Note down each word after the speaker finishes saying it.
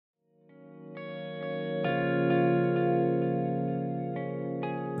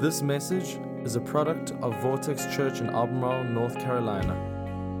This message is a product of Vortex Church in Albemarle, North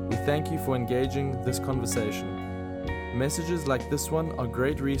Carolina. We thank you for engaging this conversation. Messages like this one are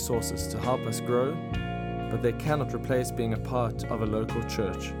great resources to help us grow, but they cannot replace being a part of a local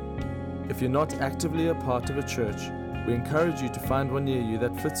church. If you're not actively a part of a church, we encourage you to find one near you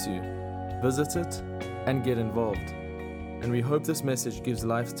that fits you, visit it, and get involved. And we hope this message gives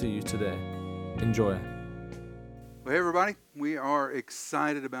life to you today. Enjoy. Well, hey everybody, we are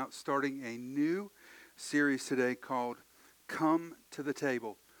excited about starting a new series today called Come to the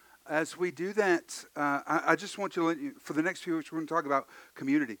Table. As we do that, I just want to let you, for the next few weeks, we're going to talk about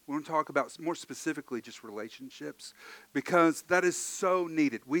community. We're going to talk about, more specifically, just relationships, because that is so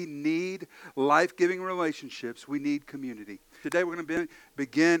needed. We need life-giving relationships. We need community. Today, we're going to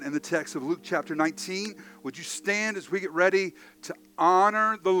begin in the text of Luke chapter 19. Would you stand as we get ready to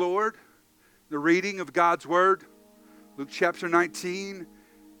honor the Lord? The reading of God's Word. Luke chapter 19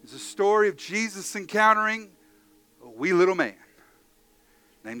 is a story of Jesus encountering a wee little man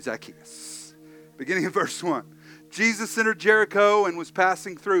named Zacchaeus. Beginning in verse 1. Jesus entered Jericho and was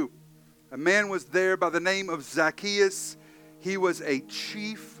passing through. A man was there by the name of Zacchaeus. He was a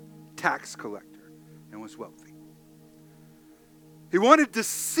chief tax collector and was wealthy. He wanted to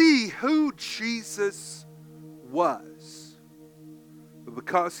see who Jesus was. But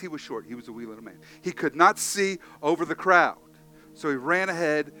because he was short, he was a wee little man, he could not see over the crowd. So he ran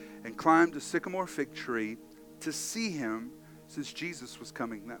ahead and climbed a sycamore fig tree to see him, since Jesus was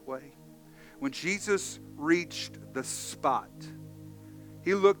coming that way. When Jesus reached the spot,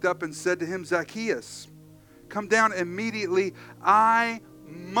 he looked up and said to him, Zacchaeus, come down immediately. I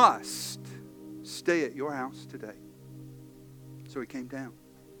must stay at your house today. So he came down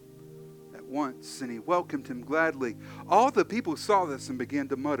at once, and he welcomed him gladly. All the people saw this and began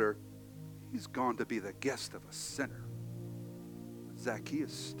to mutter, he's gone to be the guest of a sinner.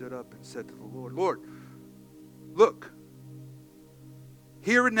 Zacchaeus stood up and said to the Lord, Lord, look,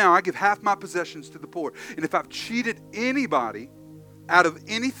 here and now I give half my possessions to the poor. And if I've cheated anybody out of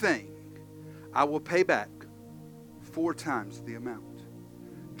anything, I will pay back 4 times the amount.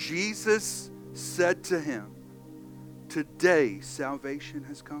 Jesus said to him, today salvation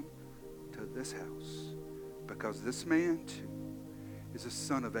has come to this house, because this man too is a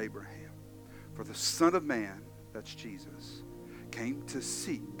son of Abraham. For the Son of Man, that's Jesus, came to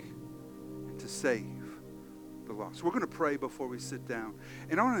seek and to save the lost. We're going to pray before we sit down.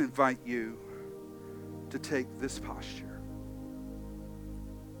 And I want to invite you to take this posture.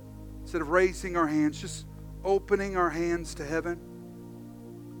 Instead of raising our hands, just opening our hands to heaven.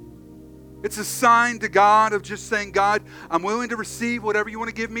 It's a sign to God of just saying, God, I'm willing to receive whatever you want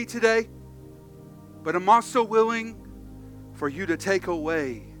to give me today. But I'm also willing for you to take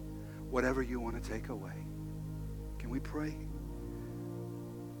away whatever you want to take away. Can we pray?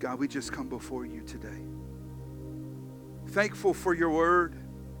 God, we just come before you today. Thankful for your word.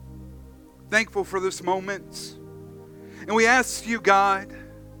 Thankful for this moment. And we ask you, God,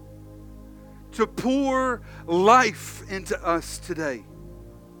 to pour life into us today.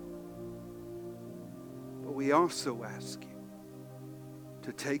 But we also ask you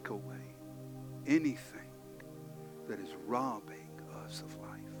to take away anything that is robbing us of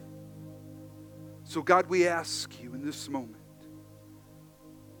life. So God, we ask you in this moment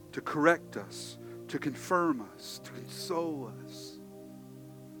to correct us, to confirm us, to console us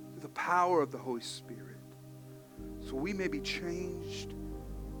through the power of the Holy Spirit, so we may be changed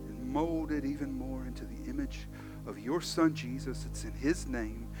and molded even more into the image of your Son Jesus. It's in his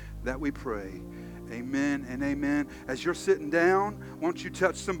name that we pray. Amen and amen. As you're sitting down, why don't you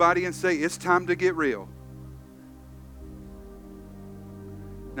touch somebody and say, it's time to get real.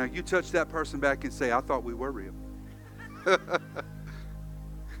 Now you touch that person back and say, I thought we were real.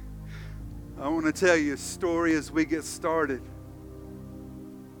 I want to tell you a story as we get started.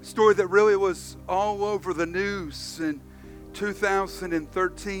 A story that really was all over the news in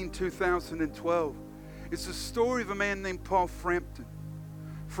 2013, 2012. It's the story of a man named Paul Frampton.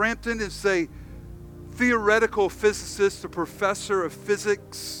 Frampton is a theoretical physicist, a professor of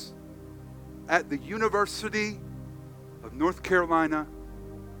physics at the University of North Carolina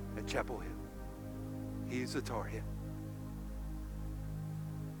at Chapel Hill. He's a Tar Heel.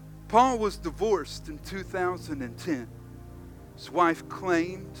 Paul was divorced in 2010. His wife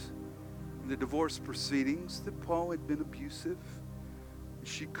claimed in the divorce proceedings that Paul had been abusive.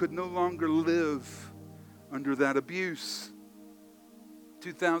 She could no longer live under that abuse.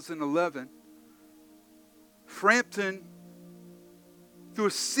 2011, Frampton, through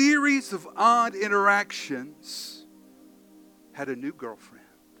a series of odd interactions, had a new girlfriend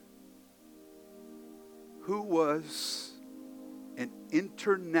who was an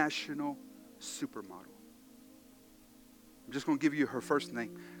international supermodel. I'm just going to give you her first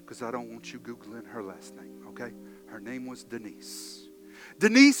name because I don't want you Googling her last name, okay? Her name was Denise.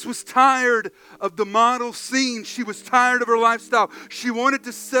 Denise was tired of the model scene. She was tired of her lifestyle. She wanted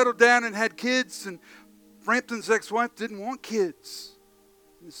to settle down and had kids, and Frampton's ex-wife didn't want kids.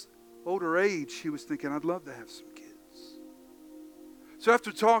 In this older age, she was thinking, I'd love to have some kids. So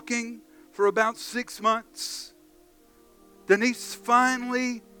after talking for about 6 months, Denise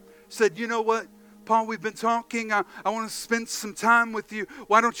finally said, you know what, Paul, we've been talking. I want to spend some time with you.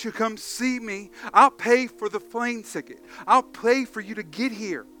 Why don't you come see me? I'll pay for the plane ticket. I'll pay for you to get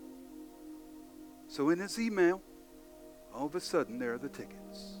here. So in his email, all of a sudden, there are the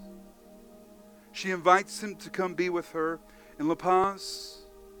tickets. She invites him to come be with her in La Paz,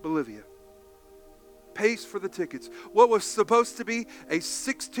 Bolivia. Pays for the tickets. What was supposed to be a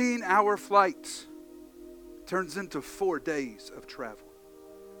 16-hour flight turns into 4 days of travel,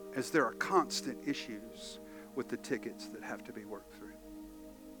 as there are constant issues with the tickets that have to be worked through.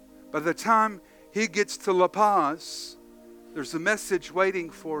 By the time he gets to La Paz, there's a message waiting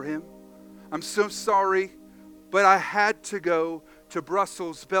for him. I'm so sorry, but I had to go to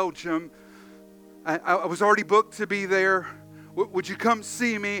Brussels, Belgium. I was already booked to be there. Would you come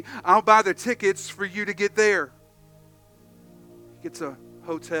see me? I'll buy the tickets for you to get there. He gets a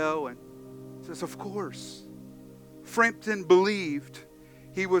hotel and says, of course. Frampton believed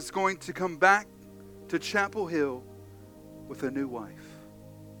he was going to come back to Chapel Hill with a new wife.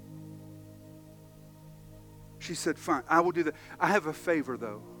 She said, fine, I will do that. I have a favor,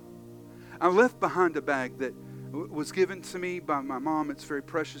 though. I left behind a bag that was given to me by my mom. It's very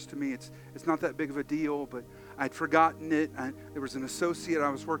precious to me. It's not that big of a deal, but I'd forgotten it. There was an associate I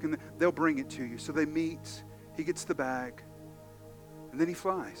was working with. They'll bring it to you. So they meet. He gets the bag. And then he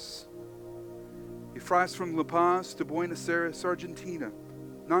flies. He flies from La Paz to Buenos Aires, Argentina.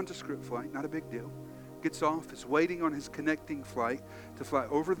 Nondescript flight, not a big deal. Gets off, is waiting on his connecting flight to fly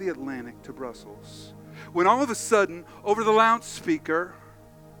over the Atlantic to Brussels. When all of a sudden, over the loudspeaker,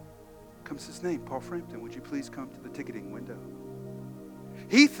 comes his name, Paul Frampton. Would you please come to the ticketing window?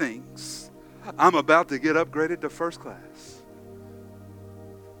 He thinks, I'm about to get upgraded to first class.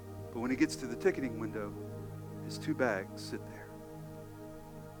 But when he gets to the ticketing window, his 2 bags sit there.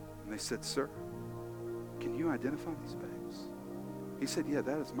 And they said, sir, can you identify these bags? He said, yeah,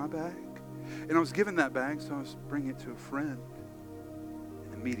 that is my bag. And I was given that bag, so I was bringing it to a friend.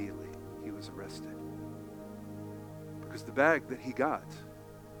 And immediately, he was arrested. Because the bag that he got,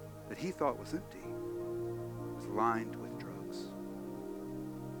 that he thought was empty, was lined with drugs.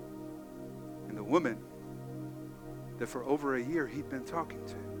 And the woman that for over a year he'd been talking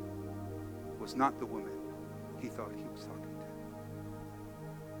to was not the woman he thought he was talking to.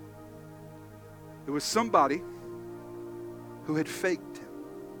 It was somebody who had faked him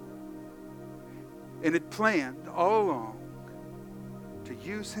and had planned all along to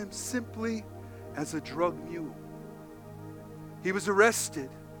use him simply as a drug mule. He was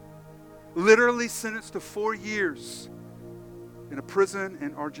arrested, literally sentenced to 4 years in a prison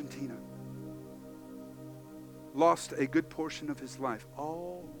in Argentina. Lost a good portion of his life,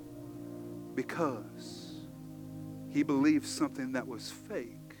 all because he believed something that was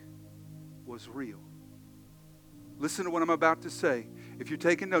fake was real. Listen to what I'm about to say. If you're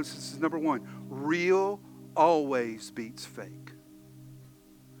taking notes, this is number 1. Real always beats fake.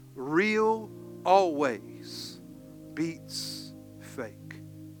 Real always beats fake.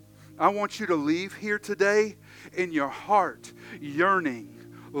 I want you to leave here today in your heart yearning,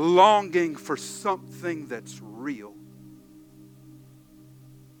 longing for something that's real.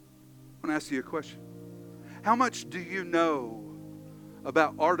 I want to ask you a question. How much do you know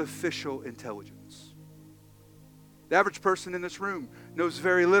about artificial intelligence? The average person in this room knows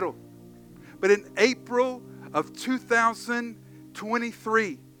very little. But in April of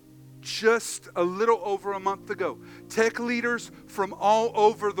 2023, just a little over a month ago, tech leaders from all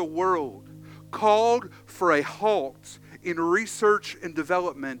over the world called for a halt in research and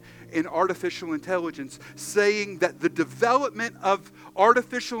development in artificial intelligence, saying that the development of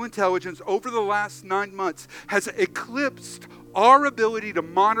artificial intelligence over the last 9 months has eclipsed our ability to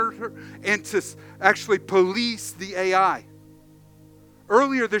monitor and to actually police the AI.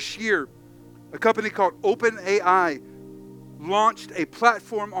 Earlier this year, a company called OpenAI launched a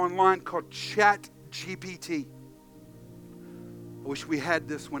platform online called ChatGPT. I wish we had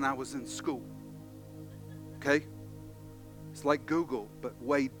this when I was in school. Okay? It's like Google, but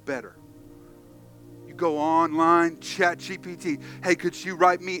way better. You go online, ChatGPT. Hey, could you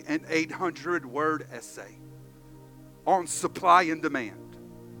write me an 800-word essay on supply and demand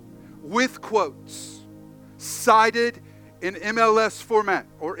with quotes cited in MLS format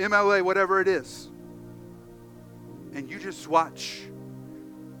or MLA, whatever it is. And you just watch.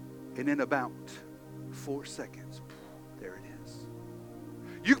 And in about 4 seconds, there it is.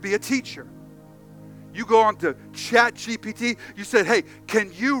 You could be a teacher. You go on to ChatGPT. You said, hey,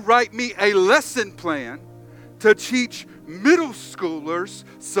 can you write me a lesson plan to teach middle schoolers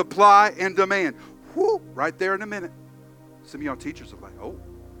supply and demand? Whoo, right there in a minute. Some of y'all teachers are like, oh,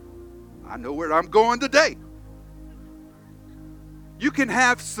 I know where I'm going today. You can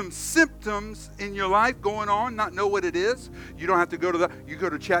have some symptoms in your life going on, not know what it is. You don't have to go to that. You go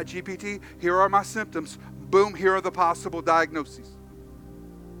to ChatGPT. Here are my symptoms. Boom, here are the possible diagnoses.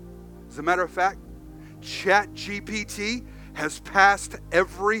 As a matter of fact, ChatGPT has passed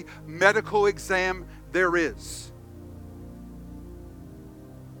every medical exam there is.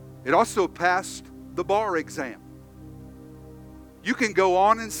 It also passed the bar exam. You can go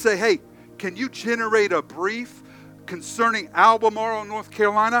on and say, hey, can you generate a brief concerning Albemarle, North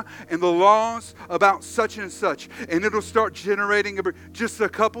Carolina, and the laws about such and such? And it'll start generating just a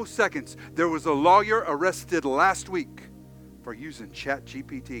couple seconds. There was a lawyer arrested last week for using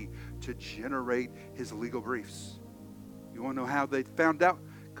ChatGPT to generate his legal briefs. You want to know how they found out?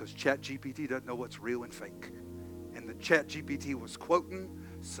 Because ChatGPT doesn't know what's real and fake. And the ChatGPT was quoting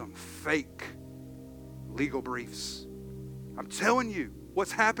some fake legal briefs. I'm telling you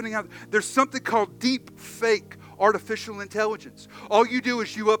what's happening out there. There's something called deep fake artificial intelligence. All you do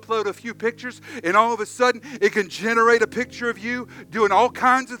is you upload a few pictures, and all of a sudden it can generate a picture of you doing all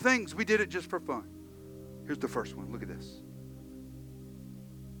kinds of things. We did it just for fun. Here's the first one. Look at this.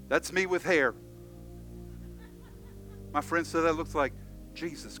 That's me with hair. My friend said that looks like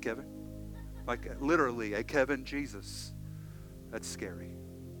Jesus, Kevin. Like literally a Kevin Jesus. That's scary.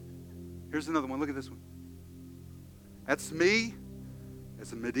 Here's another one. Look at this one. That's me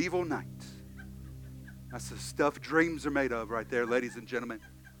as a medieval knight. That's the stuff dreams are made of right there, ladies and gentlemen.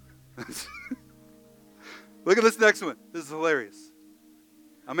 Look at this next one. This is hilarious.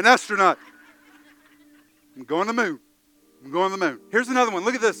 I'm an astronaut. I'm going to the moon. I'm going to the moon. Here's another one.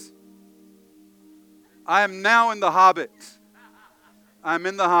 Look at this. I am now in the Hobbit. I'm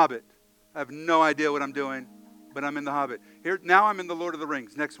in the Hobbit. I have no idea what I'm doing, but I'm in the Hobbit. Here, now I'm in the Lord of the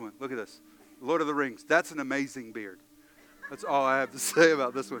Rings. Next one. Look at this. Lord of the Rings. That's an amazing beard. That's all I have to say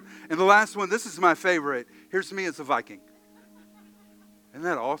about this one. And the last one, this is my favorite. Here's me as a Viking. Isn't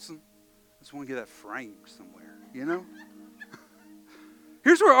that awesome? I just want to get that framed somewhere, you know?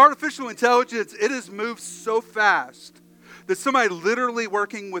 Here's where artificial intelligence, it has moved so fast that somebody literally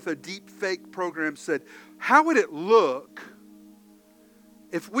working with a deep fake program said, how would it look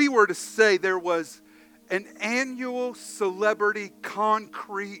if we were to say there was an annual celebrity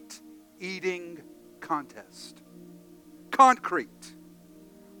concrete eating contest? Concrete.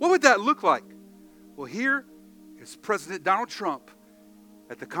 What would that look like? Well, here is President Donald Trump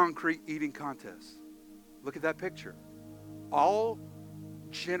at the concrete eating contest. Look at that picture. All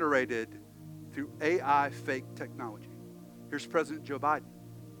generated through AI fake technology. Here's President Joe Biden.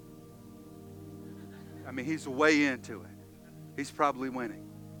 I mean, he's way into it. He's probably winning.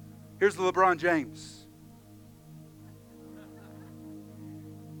 Here's LeBron James.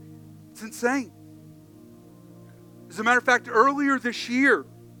 It's insane. As a matter of fact, earlier this year,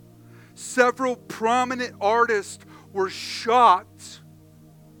 several prominent artists were shocked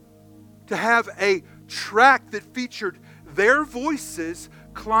to have a track that featured their voices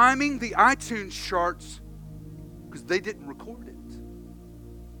climbing the iTunes charts because they didn't record it.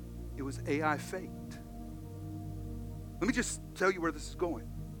 It was AI faked. Let me just tell you where this is going.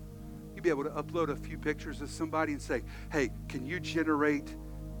 You'll be able to upload a few pictures of somebody and say, hey, can you generate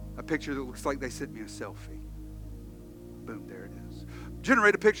a picture that looks like they sent me a selfie? Boom, there it is.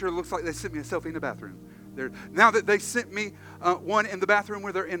 Generate a picture that looks like they sent me a selfie in the bathroom. There. Now that they sent me one in the bathroom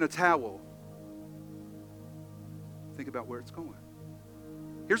where they're in a towel. Think about where it's going.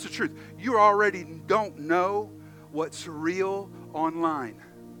 Here's the truth. You already don't know what's real online.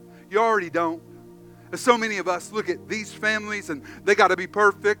 You already don't. And so many of us look at these families and they got to be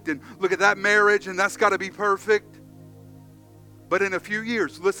perfect, and look at that marriage and that's got to be perfect. But in a few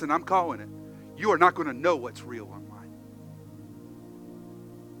years, listen, I'm calling it. You are not going to know what's real online.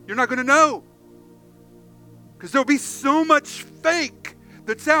 You're not going to know. Because there'll be so much fake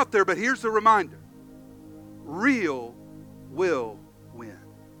that's out there. But here's the reminder. Real will win.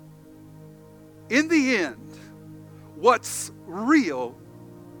 In the end, what's real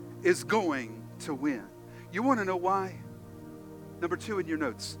is going to win. You want to know why? Number 2 in your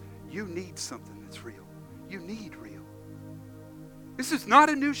notes. You need something that's real. You need real. This is not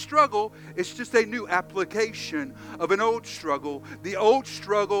a new struggle. It's just a new application of an old struggle. The old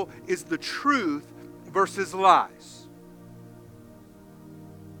struggle is the truth versus lies.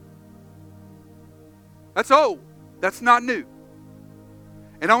 That's old. That's not new.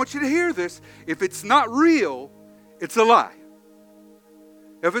 And I want you to hear this. If it's not real, it's a lie.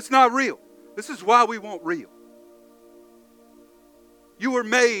 If it's not real, this is why we want real. You were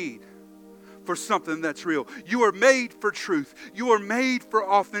made for something that's real. You are made for truth. You are made for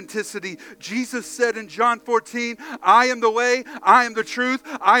authenticity. Jesus said in John 14, I am the way, I am the truth,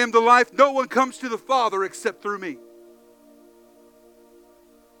 I am the life. No one comes to the Father except through me.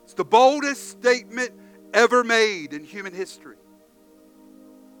 It's the boldest statement ever made in human history.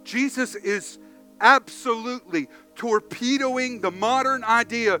 Jesus is absolutely torpedoing the modern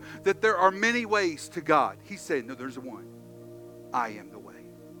idea that there are many ways to God. He's saying, no, there's one. I am the way.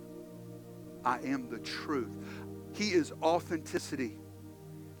 I am the truth. He is authenticity.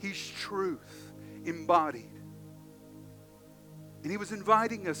 He's truth embodied. And he was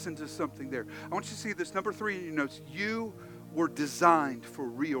inviting us into something there. I want you to see this. Number 3 in your notes. You were designed for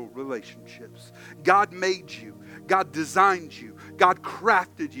real relationships. God made you. God designed you. God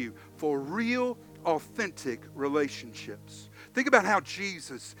crafted you for real, authentic relationships. Think about how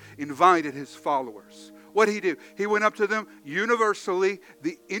Jesus invited his followers. What did he do? He went up to them universally.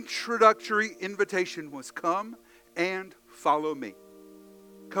 The introductory invitation was, come and follow me.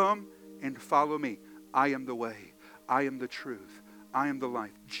 Come and follow me. I am the way. I am the truth. I am the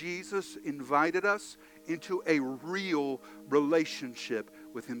life. Jesus invited us into a real relationship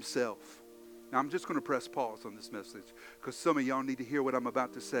with himself. Now, I'm just going to press pause on this message because some of y'all need to hear what I'm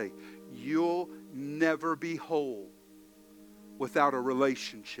about to say. You'll never be whole without a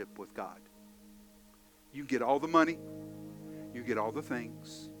relationship with God. You get all the money. You get all the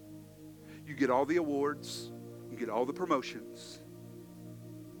things. You get all the awards. You get all the promotions.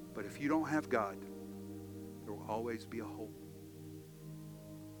 But if you don't have God, there will always be a hole.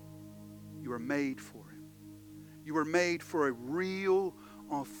 You are made for Him. You are made for a real,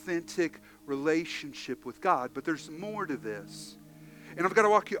 authentic relationship with God. But there's more to this. And I've got to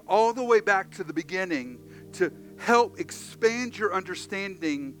walk you all the way back to the beginning to help expand your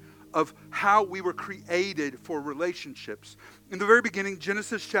understanding of how we were created for relationships. In the very beginning,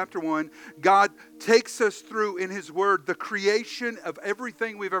 Genesis chapter 1, God takes us through in His Word the creation of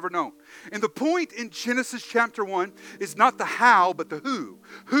everything we've ever known. And the point in Genesis chapter 1 is not the how, but the who.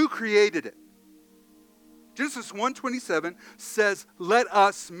 Who created it? Genesis 1:27 says, let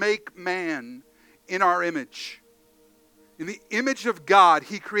us make man in our image. In the image of God,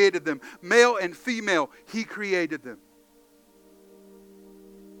 He created them. Male and female, He created them.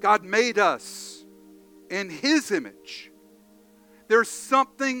 God made us in His image. There's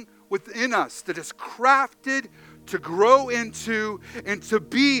something within us that is crafted to grow into and to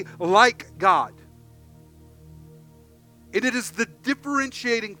be like God. And it is the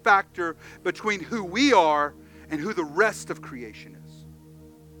differentiating factor between who we are and who the rest of creation is.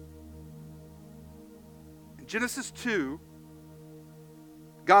 In Genesis 2,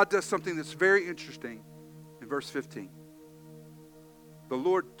 God does something that's very interesting in verse 15. The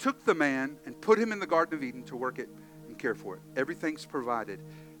Lord took the man and put him in the Garden of Eden to work it and care for it. Everything's provided.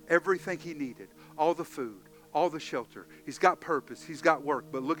 Everything he needed. All the food. All the shelter. He's got purpose. He's got work.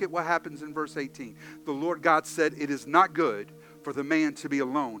 But look at what happens in verse 18. The Lord God said, it is not good for the man to be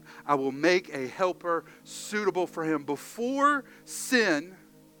alone. I will make a helper suitable for him. Before sin,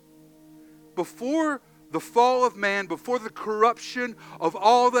 before the fall of man, before the corruption of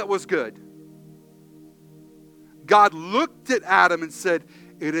all that was good, God looked at Adam and said,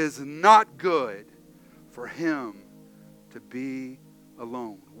 it is not good for him to be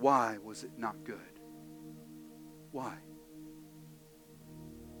alone. Why was it not good? Why?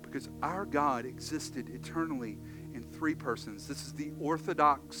 Because our God existed eternally in three persons. This is the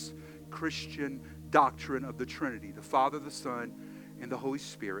Orthodox Christian doctrine of the Trinity. The Father, the Son, and the Holy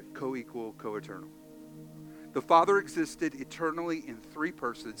Spirit, co-equal, co-eternal. The Father existed eternally in three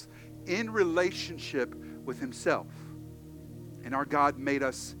persons in relationship with Himself. And our God made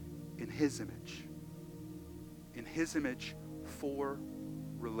us in His image. In His image for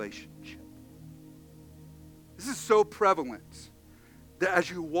relationship. This is so prevalent that as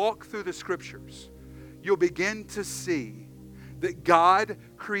you walk through the Scriptures, you'll begin to see that God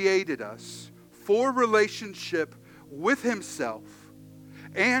created us for relationship with Himself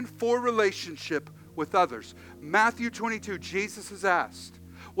and for relationship with others. Matthew 22, Jesus is asked,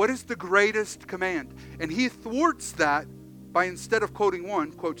 what is the greatest command? And He thwarts that by, instead of quoting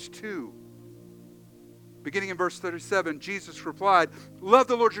one, quotes two. Beginning in verse 37, Jesus replied, love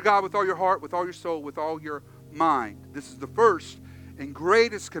the Lord your God with all your heart, with all your soul, with all your mind. This is the first and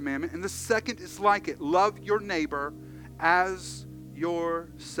greatest commandment. And the second is like it. Love your neighbor as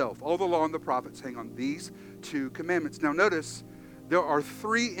yourself. All the law and the prophets hang on these two commandments. Now notice, there are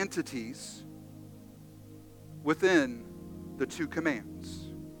three entities within the two commands.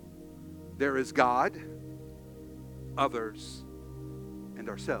 There is God, others, and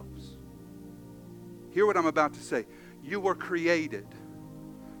ourselves. Hear what I'm about to say. You were created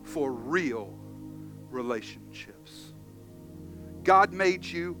for real relationships. God made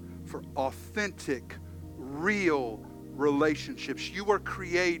you for authentic, real relationships. You were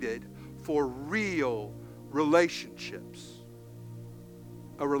created for real relationships.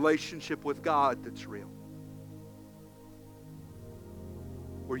 A relationship with God that's real.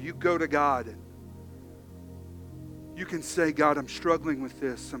 Where you go to God and you can say, God, I'm struggling with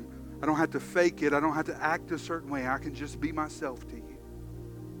this. I don't have to fake it. I don't have to act a certain way. I can just be myself to you.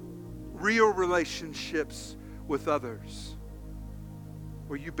 Real relationships with others.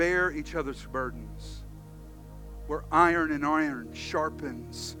 Where you bear each other's burdens. Where iron and iron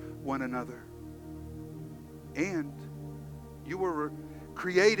sharpens one another. And you were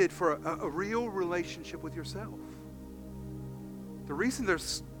created for a real relationship with yourself. The reason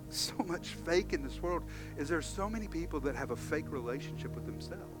there's so much fake in this world is there's so many people that have a fake relationship with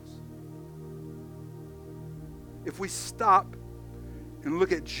themselves. If we stop and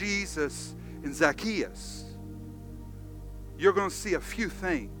look at Jesus and Zacchaeus, you're going to see a few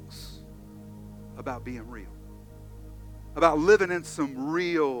things about being real, about living in some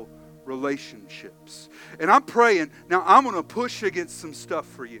real relationships. And I'm praying, now I'm going to push against some stuff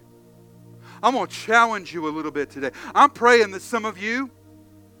for you. I'm going to challenge you a little bit today. I'm praying that some of you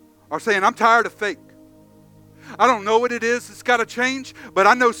are saying, I'm tired of fake. I don't know what it is that's got to change, but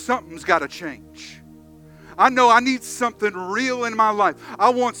I know something's got to change. I know I need something real in my life. I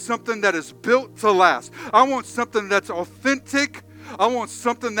want something that is built to last. I want something that's authentic. I want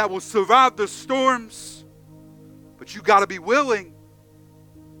something that will survive the storms. But you got to be willing,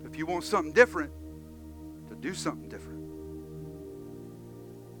 if you want something different, to do something different.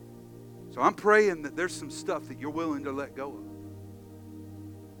 So I'm praying that there's some stuff that you're willing to let go of.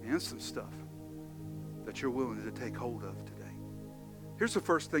 And some stuff that you're willing to take hold of today. Here's the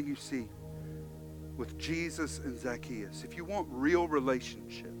first thing you see with Jesus and Zacchaeus. If you want real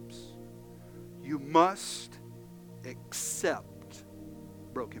relationships, you must accept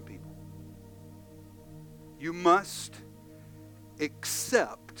broken people. You must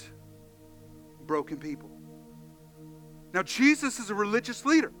accept broken people. Now, Jesus is a religious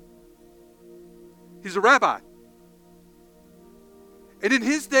leader. He's a rabbi. And in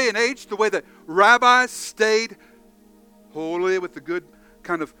his day and age, the way that rabbis stayed holy with the good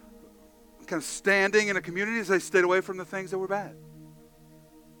kind of standing in a community is they stayed away from the things that were bad.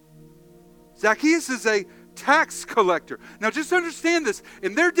 Zacchaeus is a tax collector. Now just understand this.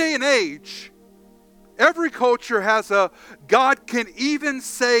 In their day and age, every culture has a God can even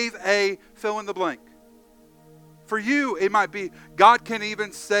save a fill in the blank. For you, it might be God can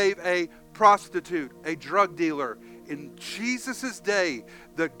even save a prostitute, a drug dealer. In Jesus' day,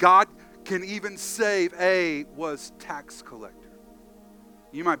 the God can even save a was tax collector.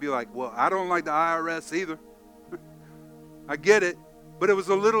 You might be like, well, I don't like the IRS either. I get it, but it was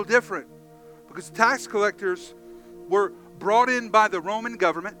a little different because tax collectors were brought in by the Roman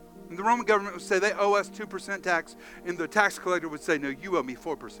government, and the Roman government would say they owe us 2% tax, and the tax collector would say, no, you owe me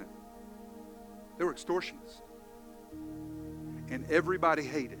 4%. They were extortionists. And everybody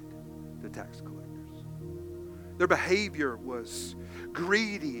hated the tax collectors. Their behavior was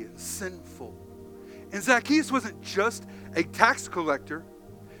greedy and sinful. And Zacchaeus wasn't just a tax collector.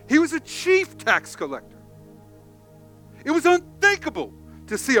 He was a chief tax collector. It was unthinkable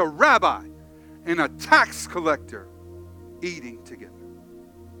to see a rabbi and a tax collector eating together.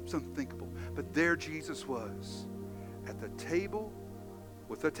 It's unthinkable. But there Jesus was at the table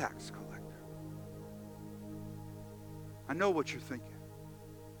with a tax collector. I know what you're thinking.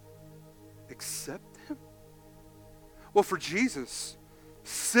 Accept him? Well, for Jesus,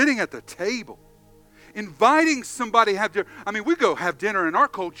 sitting at the table, inviting somebody to have dinner. I mean, we go have dinner in our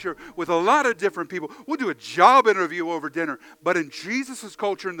culture with a lot of different people. We'll do a job interview over dinner. But in Jesus'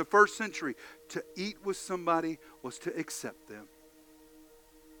 culture in the first century, to eat with somebody was to accept them.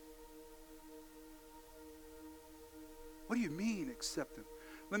 What do you mean, accept them?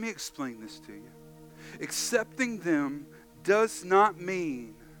 Let me explain this to you. Accepting them does not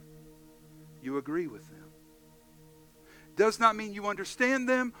mean you agree with them. Does not mean you understand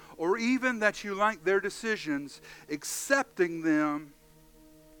them or even that you like their decisions. Accepting them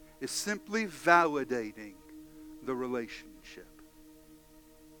is simply validating the relationship.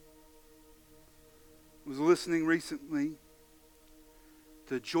 I was listening recently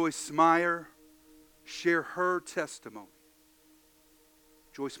to Joyce Meyer share her testimony.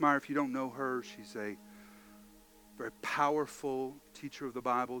 Joyce Meyer, if you don't know her, she's a very powerful teacher of the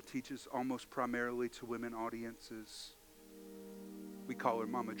Bible, teaches almost primarily to women audiences. We call her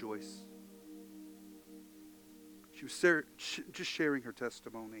Mama Joyce. She was just sharing her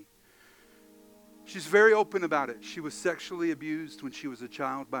testimony. She's very open about it. She was sexually abused when she was a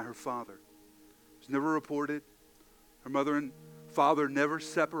child by her father. It was never reported. Her mother and father never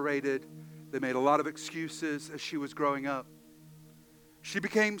separated. They made a lot of excuses as she was growing up. She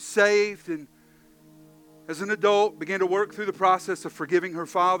became saved and as an adult began to work through the process of forgiving her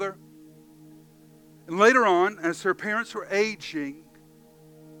father. And later on, as her parents were aging,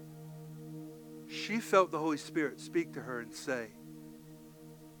 she felt the Holy Spirit speak to her and say,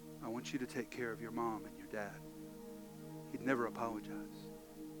 I want you to take care of your mom and your dad. He'd never apologized.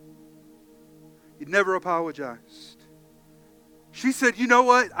 He'd never apologized. She said, you know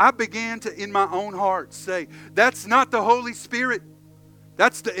what? I began to, in my own heart, say, that's not the Holy Spirit.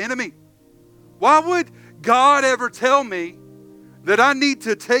 That's the enemy. Why would God ever tell me that I need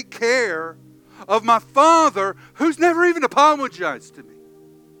to take care of my father who's never even apologized to me?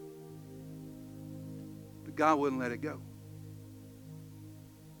 But God wouldn't let it go.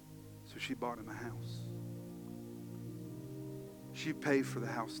 So she bought him a house. She paid for the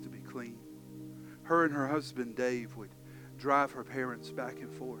house to be clean. Her and her husband, Dave, would drive her parents back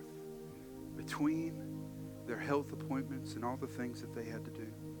and forth between their health appointments and all the things that they had to do.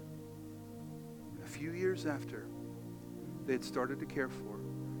 And a few years after they had started to care for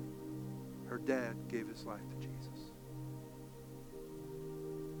her dad gave his life to Jesus.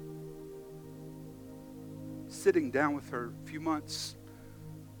 Sitting down with her a few months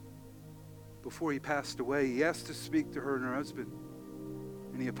before he passed away, he asked to speak to her and her husband,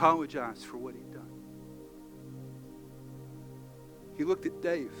 and he apologized for what he'd done. He looked at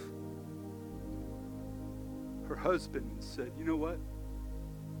Dave, her husband, and said, you know what?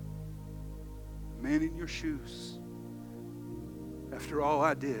 Man in your shoes, after all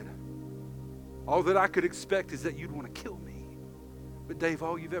I did, all that I could expect is that you'd want to kill me. But Dave,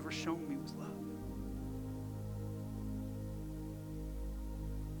 all you've ever shown me was love.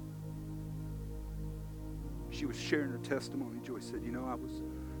 She was sharing her testimony. Joyce said, you know, I was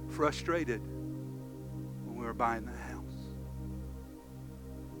frustrated when we were buying that house.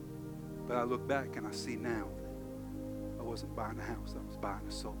 But I look back and I see now that I wasn't buying a house, I was buying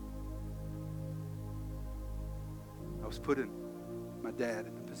a soul. I was putting my dad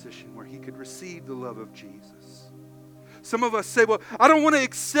in a position where he could receive the love of Jesus. Some of us say, well, I don't want to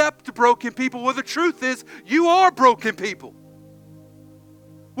accept broken people. Well, the truth is, you are broken people.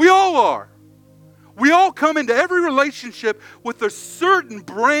 We all are. We all come into every relationship with a certain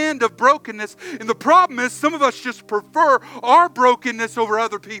brand of brokenness. And the problem is, some of us just prefer our brokenness over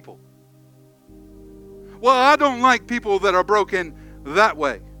other people. Well, I don't like people that are broken that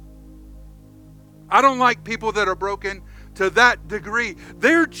way. I don't like people that are broken to that degree.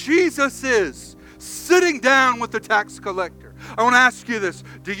 There Jesus is, sitting down with the tax collector. I want to ask you this.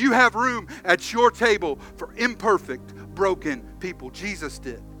 Do you have room at your table for imperfect, broken people? Jesus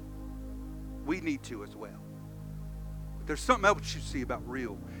did. We need to as well. But there's something else you see about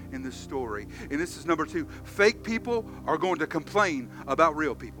real in this story. And this is number 2. Fake people are going to complain about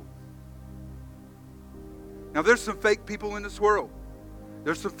real people. Now, there's some fake people in this world.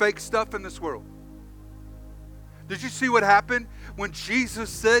 There's some fake stuff in this world. Did you see what happened when Jesus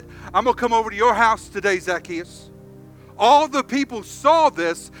said, I'm going to come over to your house today, Zacchaeus? All the people saw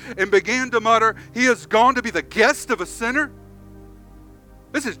this and began to mutter, he has gone to be the guest of a sinner.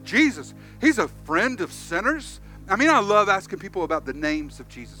 This is Jesus. He's a friend of sinners. I mean, I love asking people about the names of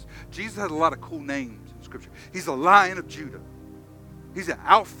Jesus. Jesus had a lot of cool names in Scripture. He's the Lion of Judah. He's the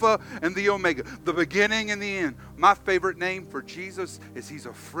Alpha and the Omega, the beginning and the end. My favorite name for Jesus is he's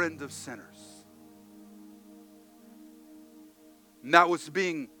a friend of sinners. And that was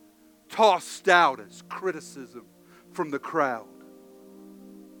being tossed out as criticism from the crowd.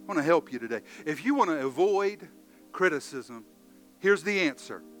 I want to help you today. If you want to avoid criticism, here's the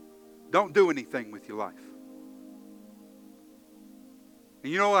answer. Don't do anything with your life.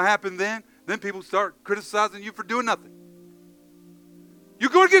 And you know what happened then? Then people start criticizing you for doing nothing.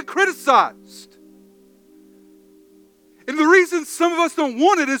 You're going to get criticized. And the reason some of us don't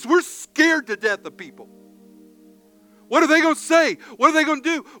want it is we're scared to death of people. What are they going to say? What are they going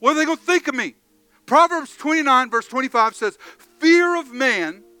to do? What are they going to think of me? Proverbs 29 verse 25 says, fear of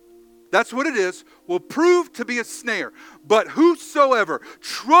man, that's what it is, will prove to be a snare. But whosoever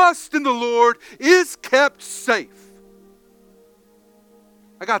trusts in the Lord is kept safe.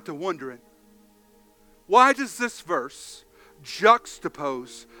 I got to wondering, why does this verse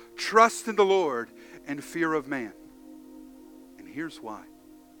juxtapose trust in the Lord and fear of man? And here's why.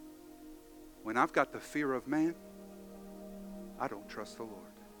 When I've got the fear of man, I don't trust the Lord.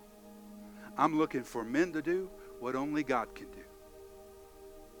 I'm looking for men to do what only God can do.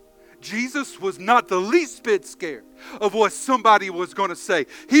 Jesus was not the least bit scared of what somebody was going to say.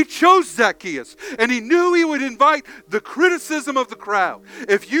 He chose Zacchaeus, and he knew he would invite the criticism of the crowd.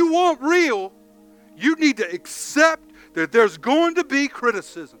 If you want real, you need to accept that there's going to be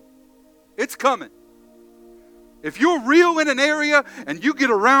criticism. It's coming. If you're real in an area and you get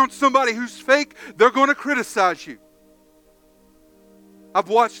around somebody who's fake, they're going to criticize you. I've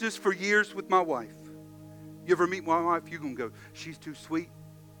watched this for years with my wife. You ever meet my wife, you're going to go, she's too sweet.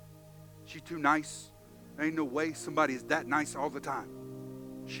 She's too nice. There ain't no way somebody is that nice all the time.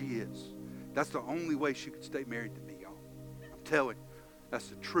 She is. That's the only way she could stay married to me, y'all. I'm telling you, that's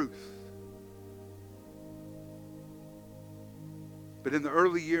the truth. But in the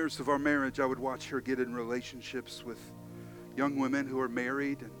early years of our marriage, I would watch her get in relationships with young women who are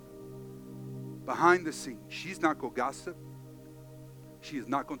married. And behind the scenes, she's not going to gossip. She is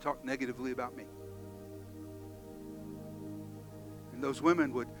not going to talk negatively about me. And those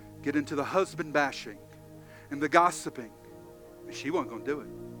women would get into the husband bashing and the gossiping. And she wasn't going to do it.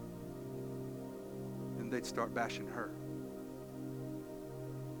 Then they'd start bashing her.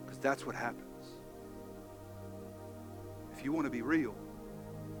 Because that's what happens. If you want to be real,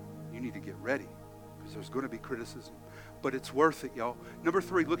 you need to get ready. Because there's going to be criticism. But it's worth it, y'all. Number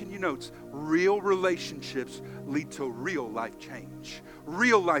 3, look in your notes. Real relationships lead to real life change.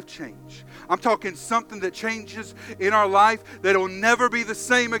 Real life change. I'm talking something that changes in our life that will never be the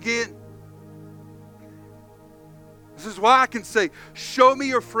same again. This is why I can say, show me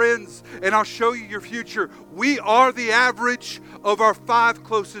your friends and I'll show you your future. We are the average of our 5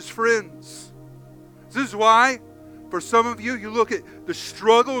 closest friends. This is why, for some of you, you look at the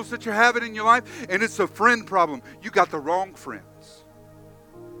struggles that you're having in your life, and it's a friend problem. You got the wrong friends.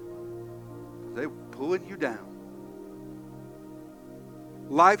 They're pulling you down.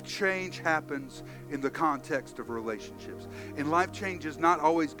 Life change happens in the context of relationships. And life change is not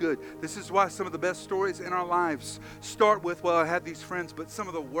always good. This is why some of the best stories in our lives start with, well, I had these friends, but some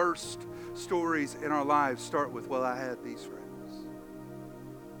of the worst stories in our lives start with, well, I had these friends.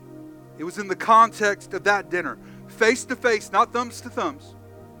 It was in the context of that dinner. Face to face, not thumbs to thumbs.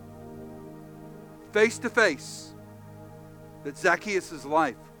 Face to face, that Zacchaeus'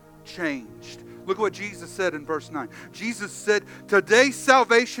 life changed. Look at what Jesus said in verse 9. Jesus said, today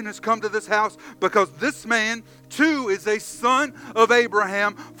salvation has come to this house because this man too is a son of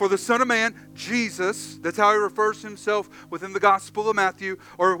Abraham. For the Son of Man, Jesus, that's how he refers to himself within the Gospel of Matthew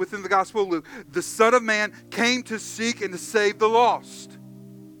or within the Gospel of Luke. The Son of Man came to seek and to save the lost.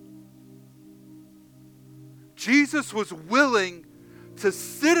 Jesus was willing to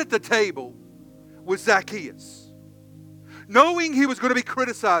sit at the table with Zacchaeus, knowing he was going to be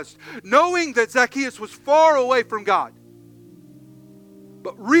criticized, knowing that Zacchaeus was far away from God,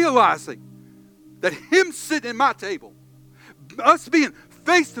 but realizing that him sitting at my table, us being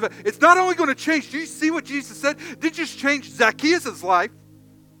face to face, it's not only going to change. Do you see what Jesus said? It didn't just change Zacchaeus' life.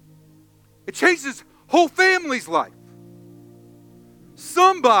 It changed his whole family's life.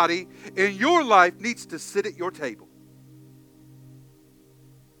 Somebody in your life needs to sit at your table.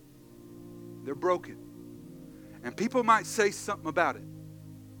 They're broken. And people might say something about it.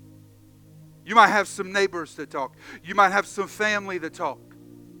 You might have some neighbors that talk. You might have some family that talk.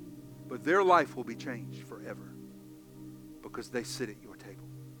 But their life will be changed forever because they sit at your table.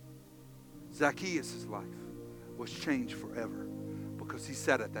 Zacchaeus' life was changed forever because he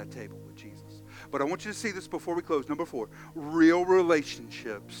sat at that table with Jesus. But I want you to see this before we close. Number 4, real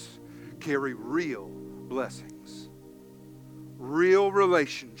relationships carry real blessings. Real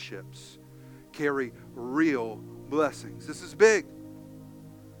relationships carry real blessings. This is big.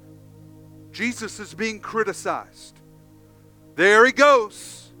 Jesus is being criticized. There he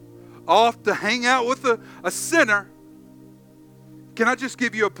goes, off to hang out with a sinner. Can I just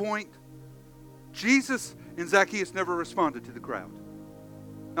give you a point? Jesus and Zacchaeus never responded to the crowd.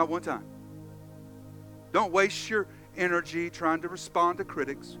 Not one time. Don't waste your energy trying to respond to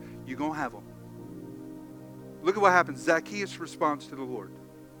critics. You're going to have them. Look at what happens. Zacchaeus responds to the Lord.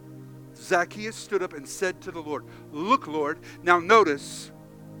 Zacchaeus stood up and said to the Lord, look, Lord. Now notice,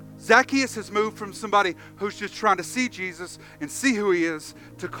 Zacchaeus has moved from somebody who's just trying to see Jesus and see who he is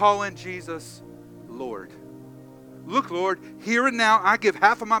to call in Jesus Lord. Look, Lord, here and now I give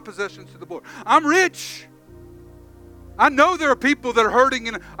half of my possessions to the poor. I'm rich. I know there are people that are hurting,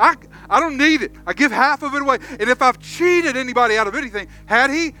 and I don't need it. I give half of it away. And if I've cheated anybody out of anything, had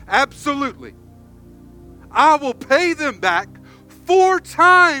he? Absolutely. I will pay them back 4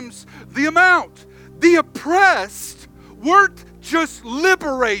 times the amount. The oppressed weren't just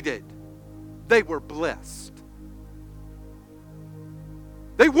liberated. They were blessed.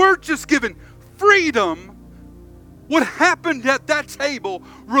 They weren't just given freedom. What happened at that table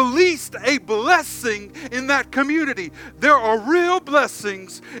released a blessing in that community. There are real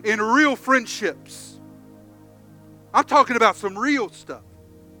blessings in real friendships. I'm talking about some real stuff.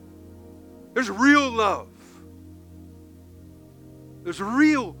 There's real love. There's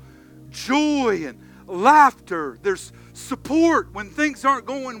real joy and laughter. There's support when things aren't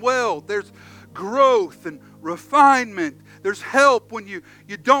going well. There's growth and refinement. There's help when you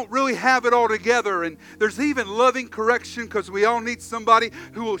don't really have it all together. And there's even loving correction, because we all need somebody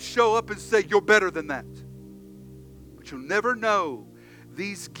who will show up and say, you're better than that. But you'll never know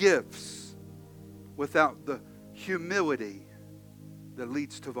these gifts without the humility that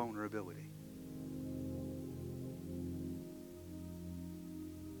leads to vulnerability.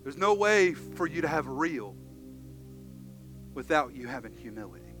 There's no way for you to have real without you having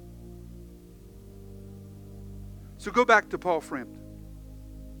humility. So go back to Paul Frampton.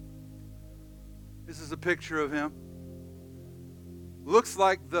 This is a picture of him. Looks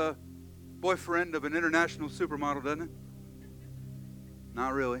like the boyfriend of an international supermodel, doesn't it?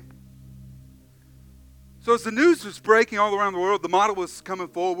 Not really. So as the news was breaking all around the world, the model was coming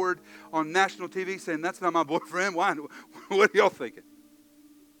forward on national TV saying, that's not my boyfriend. Why? What are y'all thinking?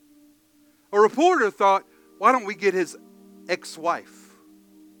 A reporter thought, why don't we get his ex-wife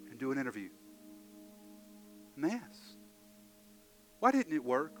and do an interview? And they asked, why didn't it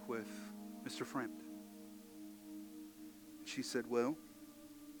work with Mr. Frampton? And she said, well,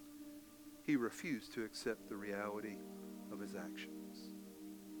 he refused to accept the reality of his actions.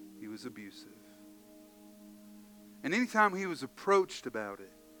 He was abusive. And anytime he was approached about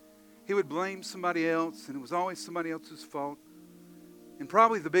it, he would blame somebody else, and it was always somebody else's fault. And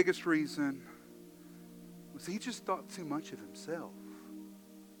probably the biggest reason was he just thought too much of himself.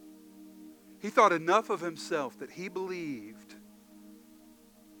 He thought enough of himself that he believed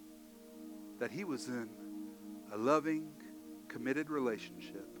that he was in a loving, committed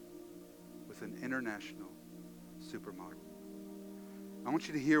relationship with an international supermodel. I want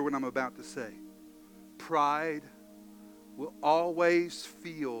you to hear what I'm about to say. Pride will always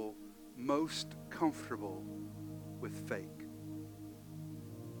feel most comfortable with fake.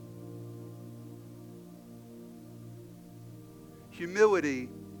 Humility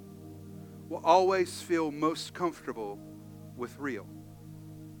will always feel most comfortable with real.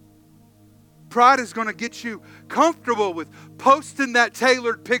 Pride is going to get you comfortable with posting that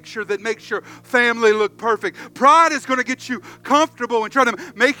tailored picture that makes your family look perfect. Pride is going to get you comfortable and try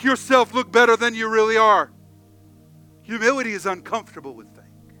to make yourself look better than you really are. Humility is uncomfortable with fake.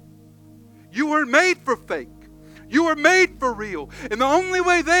 You weren't made for fake. You were made for real. And the only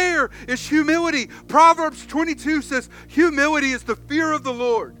way there is humility. Proverbs 22 says, humility is the fear of the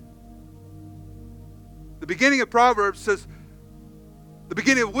Lord. The beginning of Proverbs says, the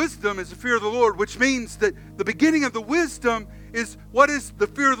beginning of wisdom is the fear of the Lord, which means that the beginning of the wisdom is, what is the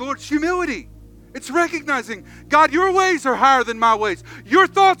fear of the Lord? It's humility. It's recognizing, God, your ways are higher than my ways. Your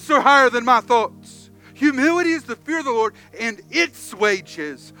thoughts are higher than my thoughts. Humility is the fear of the Lord, and its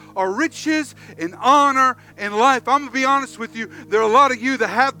wages are riches and honor and life. I'm going to be honest with you. There are a lot of you that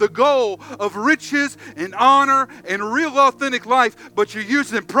have the goal of riches and honor and real authentic life, but you're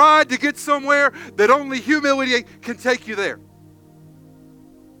using pride to get somewhere that only humility can take you there.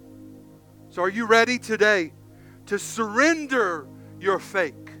 So are you ready today to surrender your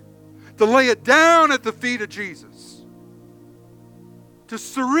fake, to lay it down at the feet of Jesus, to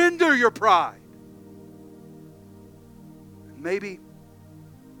surrender your pride, and maybe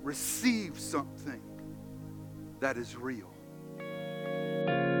receive something that is real?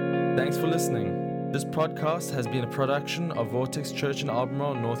 Thanks for listening. This podcast has been a production of Vortex Church in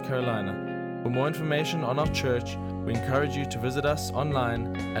Albemarle, North Carolina. For more information on our church, we encourage you to visit us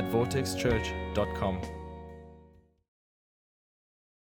online at vortexchurch.com.